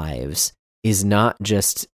our lives is not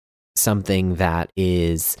just something that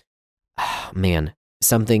is,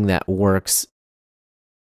 something that works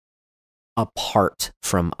apart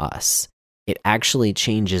from us. It actually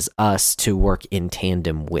changes us to work in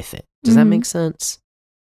tandem with it. Does that make sense?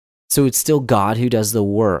 So it's still God who does the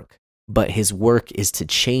work, but his work is to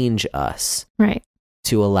change us, Right.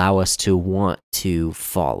 to allow us to want to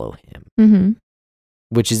follow him. Mm-hmm.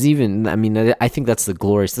 Which is even, I think that's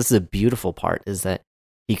this is a beautiful part, is that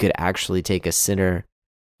he could actually take a sinner,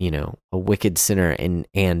 a wicked sinner,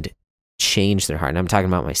 and change their heart. And I'm talking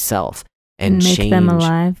about myself. And make change them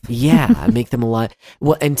alive. Yeah, make them alive.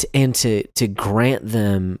 Well, and to grant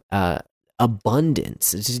them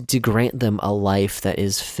abundance, to grant them a life that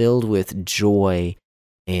is filled with joy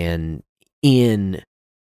and in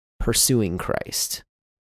pursuing Christ.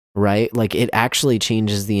 Right? Like it actually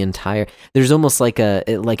changes the entire, there's almost like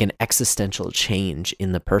an existential change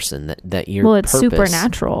in the person that your it's purpose,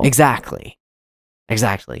 supernatural. Exactly.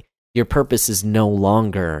 Your purpose is no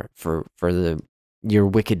longer for your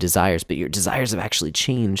wicked desires, but your desires have actually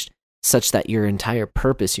changed such that your entire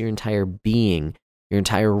purpose, your entire being, your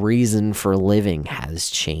entire reason for living has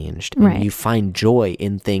changed. And Right. you find joy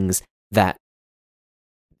in things that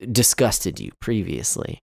disgusted you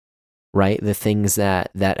previously. Right? The things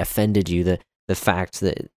that offended you, the fact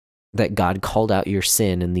that God called out your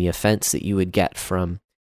sin and the offense that you would get from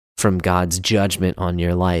God's judgment on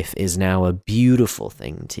your life is now a beautiful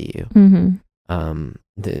thing to you. Mm-hmm.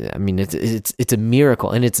 It's a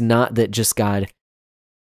miracle, and it's not that just God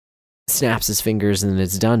snaps his fingers and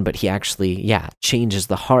it's done, but he actually, changes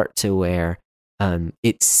the heart to where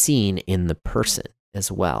it's seen in the person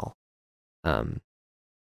as well.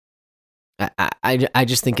 I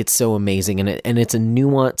just think it's so amazing, and it's a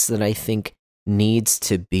nuance that I think needs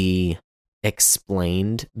to be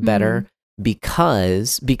explained better,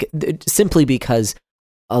 because simply because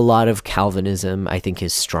a lot of Calvinism I think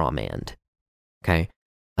is strawmanned. Okay,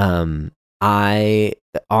 I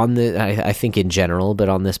think in general, but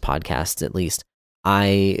on this podcast at least,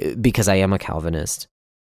 because I am a Calvinist,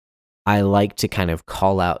 I like to kind of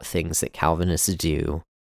call out things that Calvinists do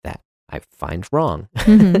that I find wrong.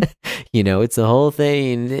 Mm-hmm. It's the whole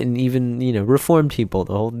thing, and even, Reformed people,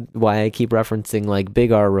 the whole, why I keep referencing like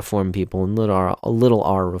big R Reformed people and little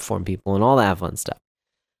r Reformed people and all that fun stuff.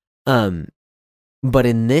 But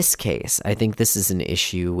in this case, I think this is an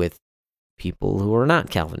issue with people who are not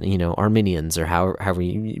Calvin, Arminians, or however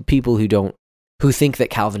people who think that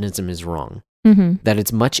Calvinism is wrong. Mm-hmm. That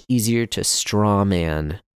it's much easier to straw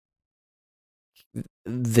man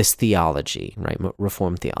this theology, right?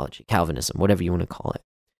 Reformed theology, Calvinism, whatever you want to call it.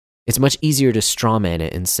 It's much easier to straw man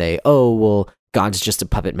it and say, oh, well, God's just a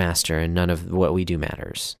puppet master and none of what we do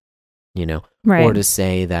matters, Right. Or to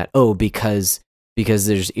say that, oh, because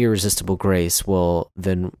there's irresistible grace, well,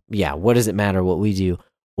 then, what does it matter what we do?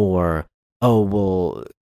 Or, oh, well,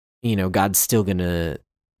 God's still gonna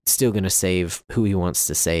save who he wants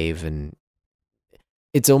to save. And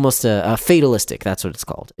it's almost a fatalistic, that's what it's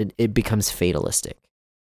called. It becomes fatalistic,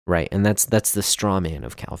 right? And that's the straw man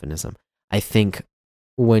of Calvinism. I think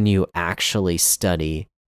when you actually study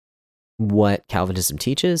what Calvinism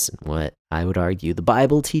teaches, and what I would argue the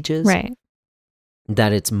Bible teaches, Right.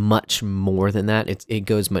 that it's much more than that. It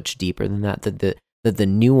goes much deeper than that. That the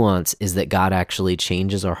nuance is that God actually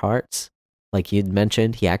changes our hearts, like you'd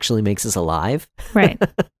mentioned, he actually makes us alive. Right.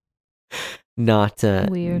 Not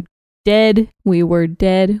We're dead. We were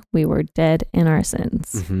dead. We were dead in our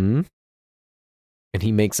sins. And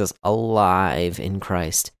he makes us alive in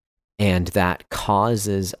Christ. And that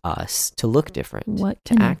causes us to look different. What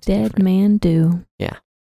to can a act dead different. man do?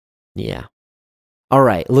 Yeah. All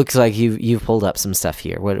right. Looks like you've pulled up some stuff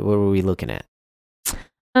here. What were we looking at?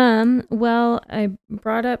 Well, I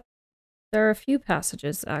brought up, there are a few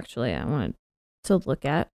passages actually I wanted to look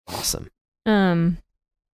at. Awesome.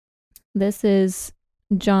 This is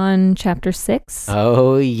John chapter 6.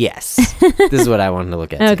 Oh, yes. This is what I wanted to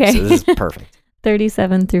look at. Okay. Too, so this is perfect.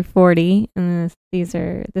 37 through 40, and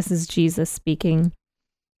this is Jesus speaking.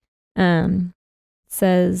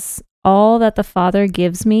 Says, all that the Father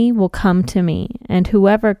gives me will come to me, and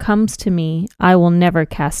whoever comes to me I will never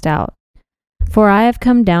cast out. For I have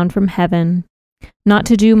come down from heaven, not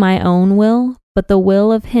to do my own will, but the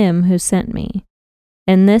will of him who sent me.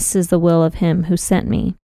 And this is the will of him who sent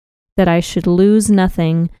me, that I should lose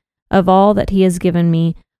nothing of all that he has given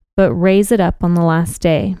me, but raise it up on the last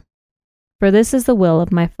day. For this is the will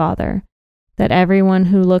of my Father, that everyone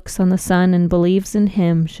who looks on the Son and believes in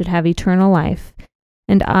him should have eternal life,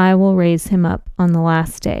 and I will raise him up on the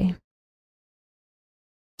last day.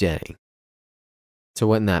 Dang. So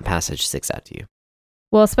what in that passage sticks out to you?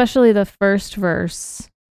 Well, especially the first verse,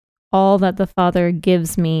 all that the Father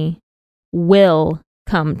gives me will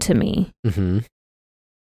come to me,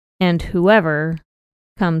 and whoever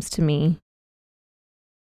comes to me,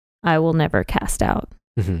 I will never cast out.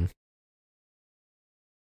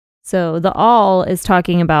 So the all is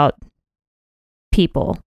talking about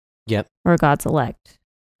people. Yep. Or God's elect.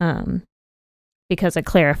 Because it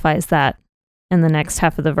clarifies that in the next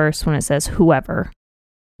half of the verse when it says whoever.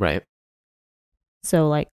 Right. So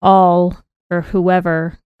like all or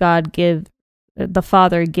whoever the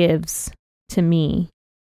Father gives to me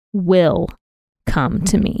will come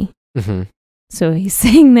to me. So he's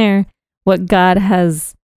saying there that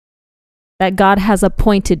God has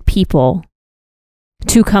appointed people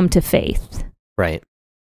to come to faith. Right.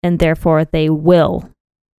 And therefore they will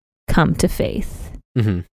come to faith.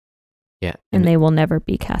 Yeah. And they will never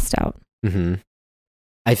be cast out.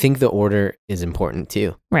 I think the order is important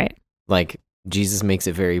too. Right. Like Jesus makes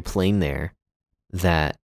it very plain there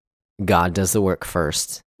that God does the work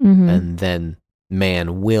first, and then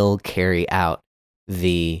man will carry out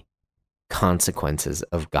the consequences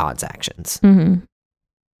of God's actions.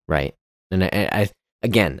 Right. And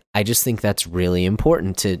I just think that's really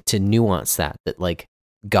important to nuance that like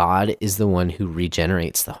God is the one who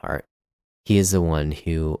regenerates the heart. He is the one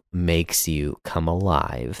who makes you come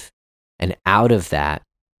alive. And out of that,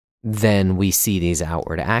 then we see these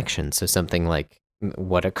outward actions. So something like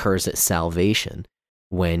what occurs at salvation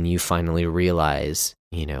when you finally realize,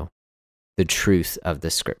 the truth of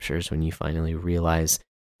the scriptures, when you finally realize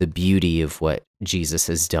the beauty of what Jesus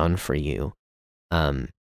has done for you.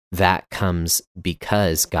 That comes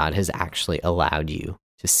because God has actually allowed you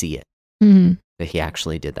to see it, that he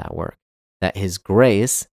actually did that work, that his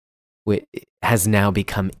grace has now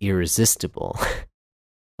become irresistible.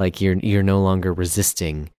 Like you're no longer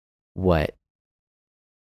resisting what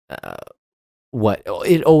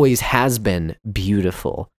it always has been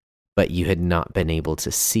beautiful, but you had not been able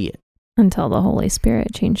to see it. Until the Holy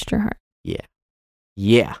Spirit changed your heart.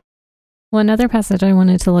 Yeah. Well, another passage I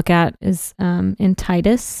wanted to look at is in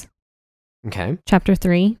Titus. Okay. Chapter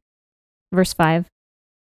 3, verse 5. It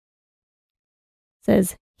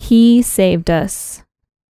says, he saved us,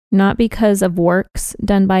 not because of works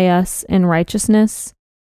done by us in righteousness,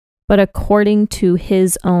 but according to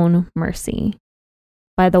his own mercy,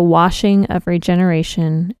 by the washing of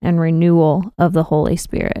regeneration and renewal of the Holy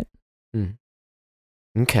Spirit.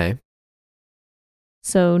 Okay.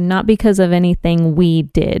 So not because of anything we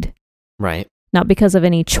did. Right. Not because of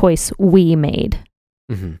any choice we made.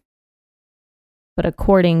 But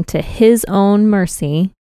according to his own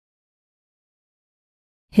mercy,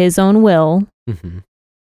 his own will,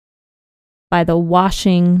 by the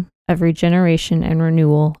washing of regeneration and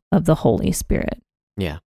renewal of the Holy Spirit.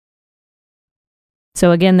 Yeah.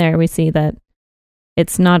 So again, there we see that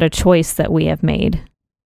it's not a choice that we have made.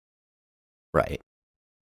 Right.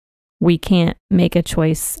 We can't make a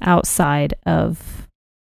choice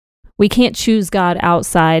we can't choose God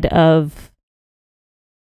outside of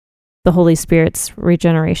the Holy Spirit's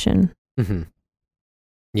regeneration.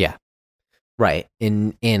 Yeah. Right.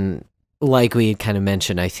 And like we kind of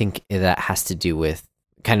mentioned, I think that has to do with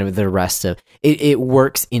kind of the rest of it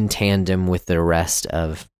works in tandem with the rest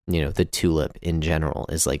of, the tulip in general,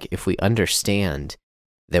 is like if we understand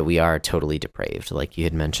that we are totally depraved, like you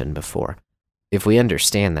had mentioned before, if we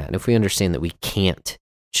understand that, and if we understand that we can't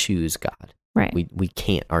choose God, Right. we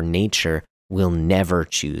can't, our nature will never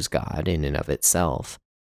choose God in and of itself,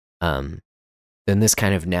 then this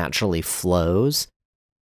kind of naturally flows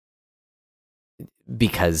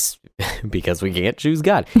because we can't choose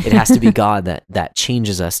God. It has to be God that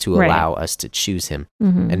changes us to Right. allow us to choose him.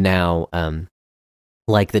 Mhm. And now,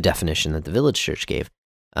 like the definition that the Village Church gave,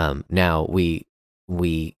 now we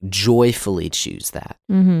joyfully choose that,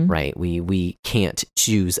 Mhm. right? We can't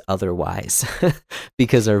choose otherwise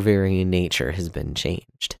because our very nature has been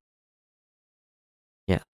changed.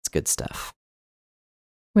 Yeah, it's good stuff.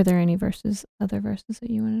 Were there any other verses that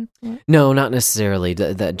you wanted to pull up? No, not necessarily.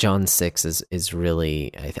 That John 6 is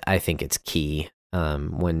really, I think it's key.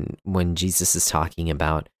 When Jesus is talking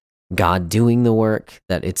about God doing the work,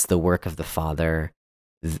 that it's the work of the Father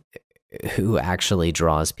who actually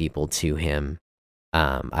draws people to him.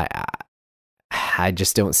 I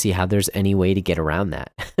just don't see how there's any way to get around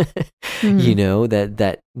that. You know,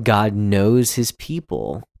 that God knows his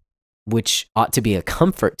people, which ought to be a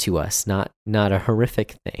comfort to us, not a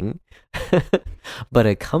horrific thing, but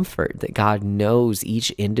a comfort that God knows each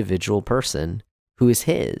individual person who is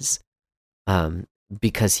his,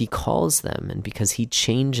 because he calls them and because he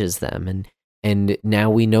changes them. And now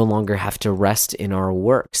we no longer have to rest in our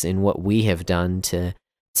works, in what we have done to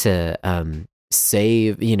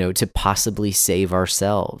save, to possibly save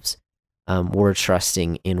ourselves. We're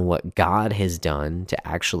trusting in what God has done to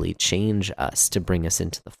actually change us, to bring us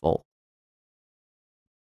into the fold.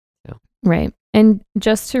 Right. And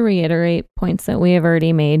just to reiterate points that we have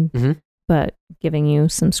already made, Mhm. but giving you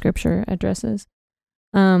some scripture addresses.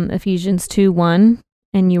 Ephesians 2:1,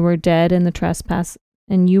 and you were dead in trespasses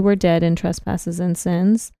and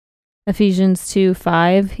sins. Ephesians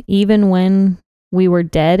 2:5, even when we were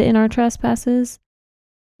dead in our trespasses,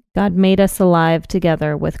 God made us alive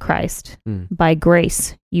together with Christ. By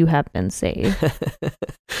grace, you have been saved.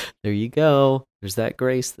 There you go. There's that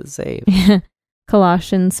grace that saves.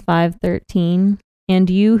 Colossians 5:13, and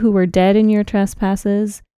you who were dead in your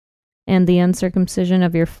trespasses and the uncircumcision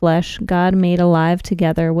of your flesh, God made alive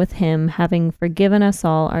together with him, having forgiven us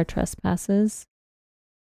all our trespasses.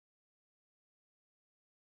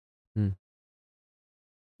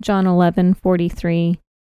 John 11:43,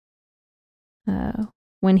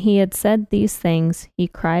 when he had said these things, he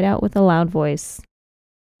cried out with a loud voice,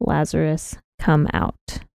 Lazarus, come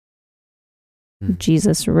out.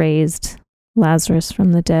 Jesus raised Lazarus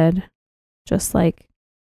from the dead, just like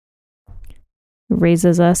he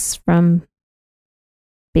raises us from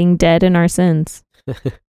being dead in our sins.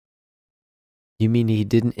 You mean he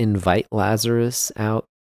didn't invite Lazarus out?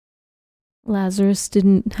 Lazarus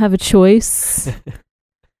didn't have a choice.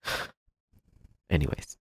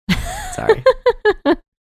 Anyways, sorry.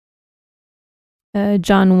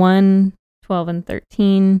 John 1:12 and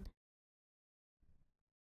 13.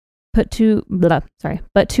 But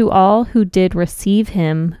to all who did receive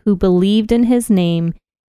him, who believed in his name,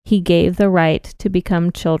 he gave the right to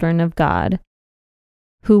become children of God,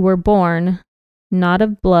 who were born not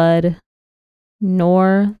of blood,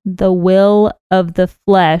 nor the will of the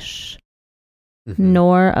flesh,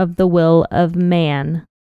 nor of the will of man,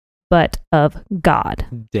 but of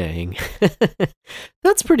God. Dang.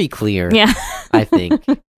 That's pretty clear. Yeah. I think.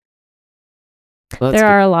 Well, there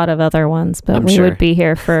are a lot of other ones, but we sure. would be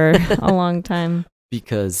here for a long time.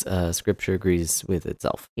 Because scripture agrees with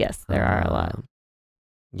itself. Yes, there are a lot.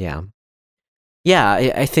 Yeah. Yeah,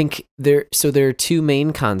 I think there are two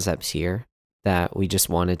main concepts here that we just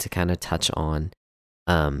wanted to kind of touch on.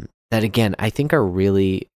 That again, I think are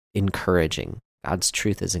really encouraging. God's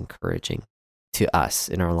truth is encouraging to us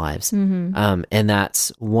in our lives. Mm-hmm. And that's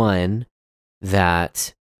one,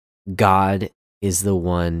 that God is the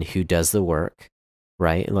one who does the work,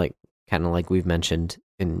 right? Like kind of like we've mentioned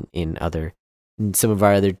in some of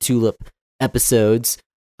our other Tulip episodes,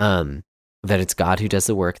 that it's God who does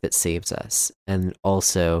the work that saves us. And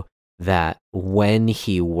also that when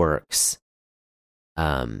he works,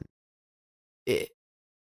 I'm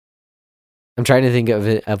trying to think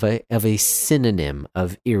of a synonym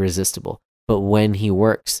of irresistible, but when he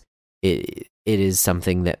works, it is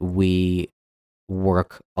something that we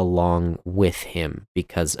work along with him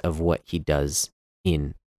because of what he does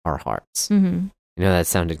in our hearts. Mm-hmm. I know that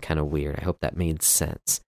sounded kind of weird. I hope that made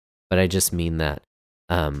sense. But I just mean that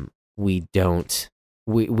we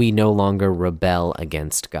no longer rebel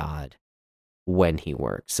against God when he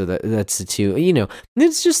works. So that's the two,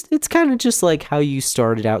 it's kind of just like how you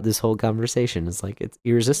started out this whole conversation. It's like it's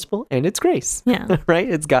irresistible and it's grace. Yeah. Right?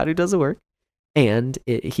 It's God who does the work. And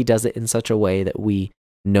he does it in such a way that we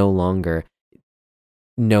no longer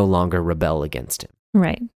rebel against him.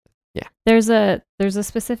 Right. Yeah. There's a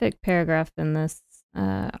specific paragraph in this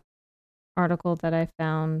article that I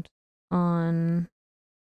found on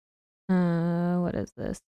what is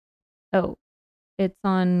this? Oh, it's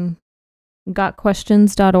on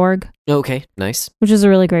gotquestions.org, Okay, nice. which is a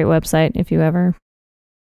really great website if you ever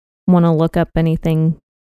want to look up anything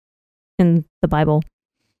in the Bible.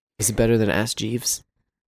 Is it better than Ask Jeeves?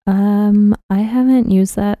 I haven't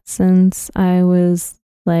used that since I was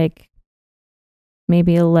like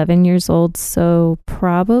maybe 11 years old, so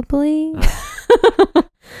probably.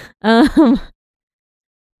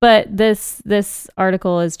 But this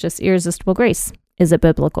article is just Irresistible Grace. Is it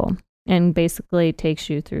biblical? And basically takes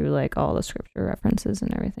you through like all the scripture references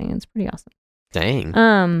and everything. It's pretty awesome.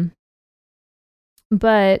 Dang.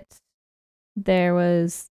 But there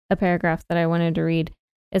was a paragraph that I wanted to read.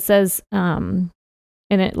 It says, and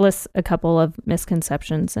it lists a couple of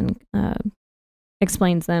misconceptions and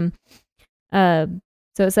explains them. So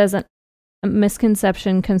it says a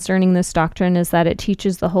misconception concerning this doctrine is that it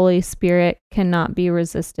teaches the Holy Spirit cannot be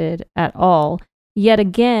resisted at all. Yet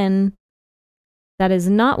again, that is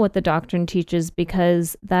not what the doctrine teaches,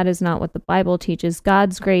 because that is not what the Bible teaches.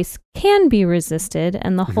 God's grace can be resisted,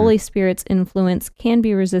 and the Holy Spirit's influence can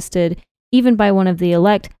be resisted even by one of the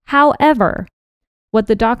elect. However, what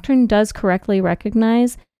the doctrine does correctly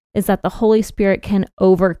recognize is that the Holy Spirit can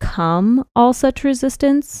overcome all such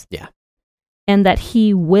resistance. Yeah. And that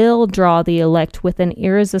he will draw the elect with an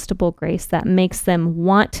irresistible grace that makes them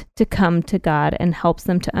want to come to God and helps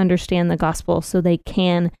them to understand the gospel so they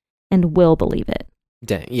can and will believe it.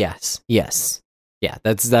 Yes. Yeah,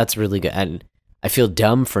 that's really good. And I feel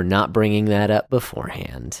dumb for not bringing that up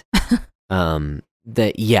beforehand.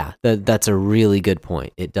 That's a really good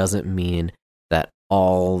point. It doesn't mean that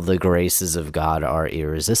all the graces of God are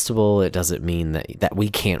irresistible. It doesn't mean that we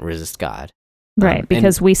can't resist God. Right,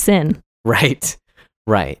 because we sin. Right.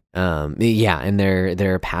 And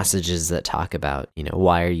there are passages that talk about,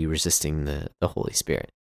 why are you resisting the Holy Spirit?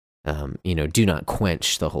 Do not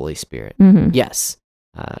quench the Holy Spirit. Mm-hmm. Yes.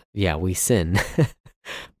 We sin.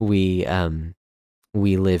 we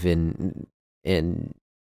live in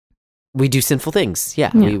we do sinful things.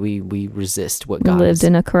 Yeah. We resist what God lived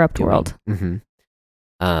in a corrupt world. Mm-hmm.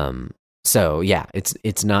 So yeah,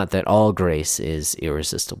 it's not that all grace is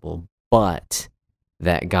irresistible, but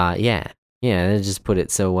that God, they just put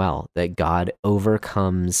it so well, that God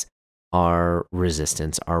overcomes our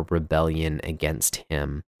resistance, our rebellion against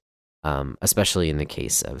him, especially in the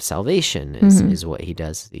case of salvation, is what he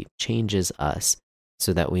does. He changes us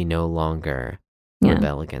so that we no longer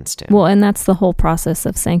rebel against him. Well, and that's the whole process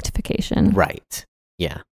of sanctification. Right.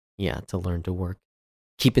 Yeah. To learn to work,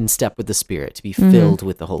 keep in step with the Spirit, to be filled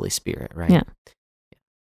with the Holy Spirit, right? Yeah.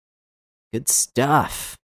 Good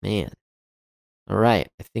stuff, man. All right.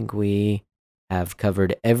 I think we have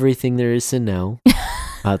covered everything there is to know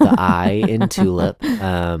about the eye in tulip.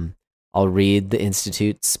 I'll read the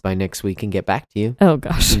institutes by next week and get back to you. Oh,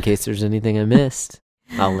 gosh. In case there's anything I missed,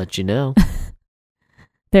 I'll let you know.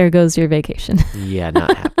 There goes your vacation. Yeah,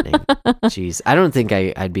 not happening. Jeez. I don't think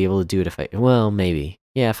I'd be able to do it maybe.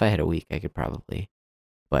 Yeah, if I had a week, I could probably.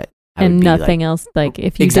 But and nothing else, like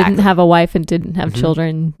if you didn't have a wife and didn't have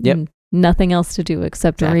children, nothing else to do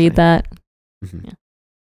except read that. Mm-hmm. Yeah.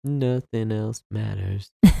 Nothing else matters.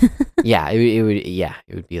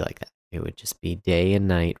 It would be like that. It would just be day and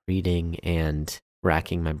night reading and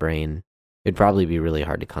racking my brain. It'd probably be really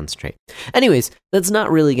hard to concentrate. Anyways, that's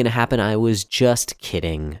not really going to happen. I was just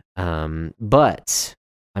kidding. But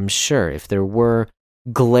I'm sure if there were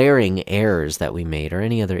glaring errors that we made or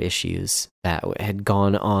any other issues that had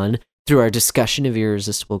gone on through our discussion of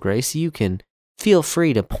Irresistible Grace, you can feel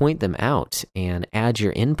free to point them out and add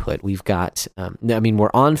your input. We've got, we're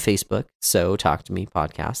on Facebook, so Talk to Me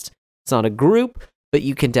Podcast. It's not a group, but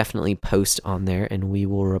you can definitely post on there and we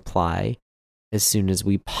will reply as soon as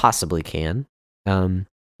we possibly can.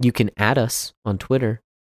 You can add us on Twitter.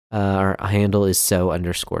 Our handle is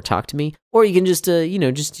 @so_talk to me, or you can just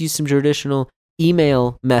use some traditional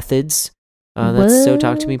email methods. That's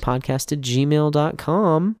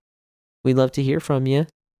sotalktomepodcast@gmail.com. We'd love to hear from you.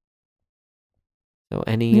 So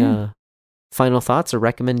any final thoughts or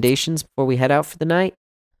recommendations before we head out for the night?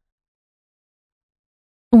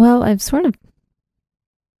 Well, I've sort of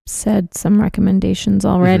said some recommendations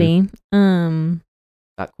already.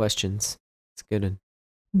 Got questions. It's good one.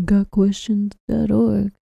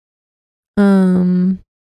 Gotquestions.org. I'm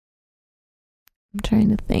trying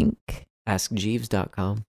to think.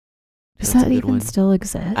 AskJeeves.com. Does that even still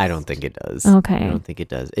exist? I don't think it does. Okay. I don't think it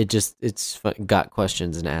does. It's fun. Got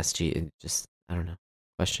questions and Ask Jeeves. I don't know.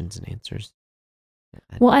 Questions and answers.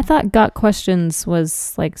 Well, I thought Got Questions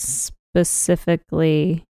was like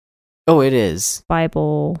specifically Oh, it is.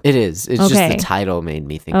 Bible. It is. It's just Okay. the title made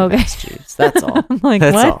me think Okay. of Ask Jeeves. That's all. I'm like,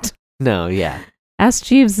 That's what? all. No, yeah. Ask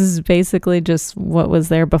Jeeves is basically just what was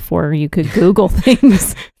there before you could Google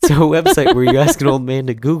things. It's a website where you ask an old man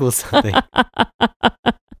to Google something.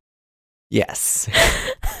 Yes.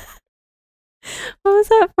 What was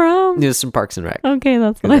that from? It was from Parks and Rec. Okay,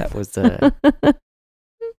 that's what I That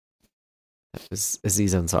was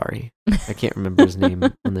Aziz Ansari. I can't remember his name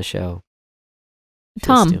on the show.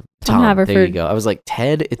 Tom Tom Haverford. There you go. I was like,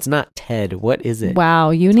 Ted? It's not Ted. What is it?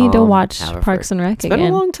 Wow, you need to Tom watch Haverford. Parks and Rec It's again.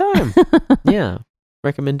 been a long time. Yeah.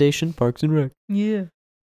 Recommendation, Parks and Rec. Yeah.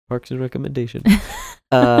 Parks and Recommendation.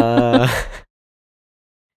 Uh,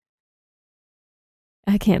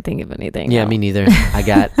 I can't think of anything. yeah, else. me neither.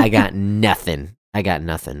 I got nothing.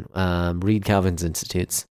 Read Calvin's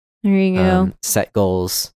Institutes. There you go. Set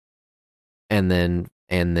goals, and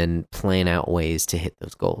then plan out ways to hit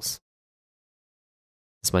those goals.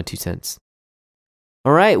 That's my 2 cents.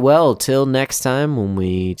 All right, well, till next time when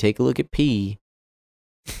we take a look at P.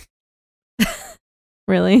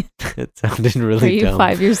 Really? It sounded Are really you dumb.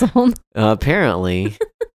 5 years old? Apparently.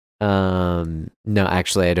 No,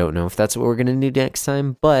 actually, I don't know if that's what we're going to do next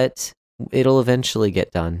time, but it'll eventually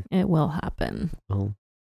get done. It will happen. We'll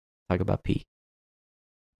talk about P.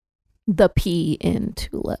 The P in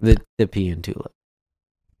tulip. The P and tulip.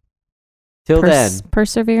 Till then.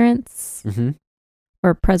 Perseverance Mm-hmm.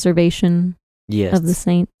 or preservation Yes. of the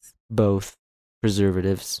saints. Both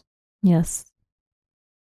preservatives. Yes.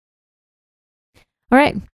 All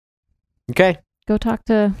right. Okay. Go talk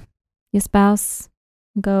to your spouse.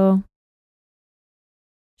 Just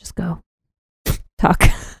go. Talk.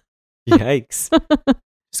 Yikes.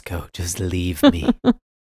 Just go. Just leave me.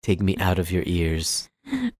 Take me out of your ears.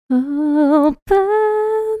 All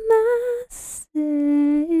by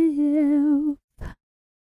myself.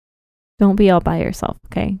 Don't be all by yourself,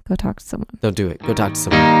 okay? Go talk to someone. Don't do it. Go talk to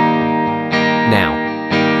someone. Now.